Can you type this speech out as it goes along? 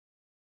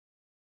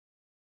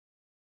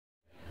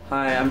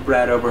Hi, I'm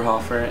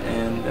Oberhofer,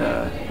 and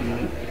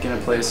I'm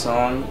gonna play a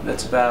song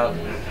that's about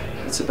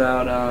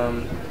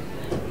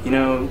you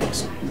know,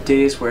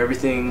 days where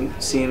everything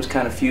seems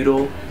kind of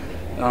futile,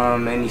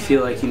 and you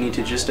feel like you need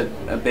to just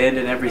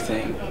abandon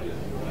everything.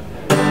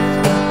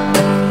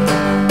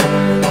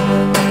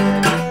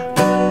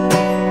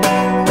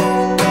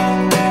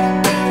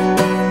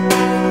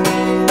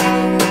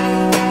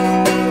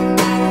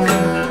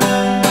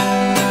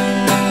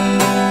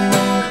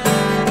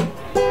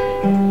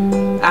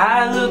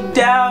 I looked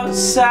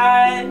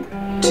outside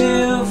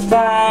to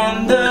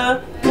find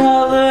the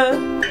color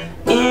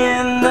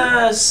in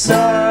the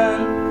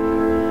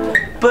sun,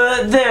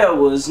 but there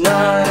was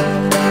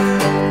none.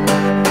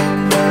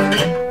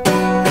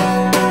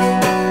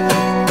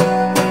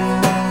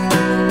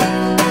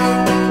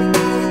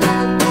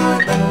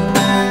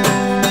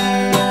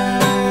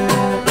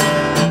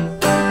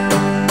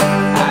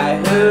 I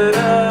heard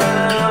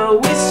a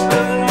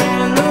whisper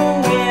in the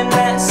wind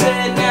that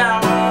said,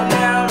 now run,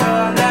 now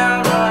run,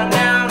 now run,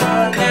 now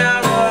run, now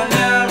run,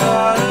 now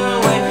run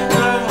away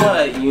from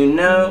what you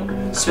know.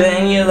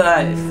 Spend your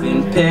life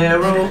in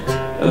peril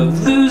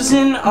of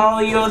losing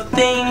all your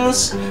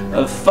things,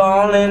 of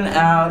falling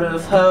out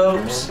of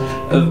hopes,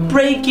 of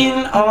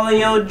breaking all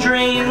your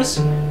dreams.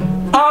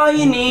 All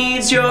you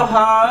need's your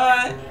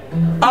heart,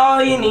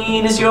 all you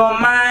need is your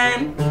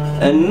mind.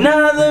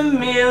 Another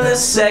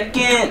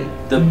millisecond,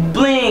 the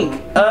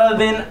blink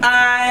of an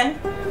eye.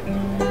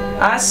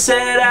 I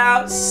sat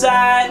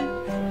outside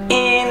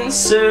in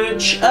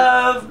search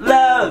of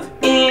love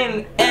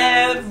in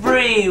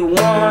everyone,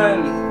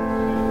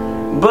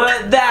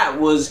 but that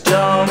was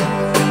dumb.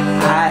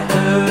 I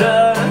heard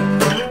a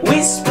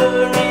whisper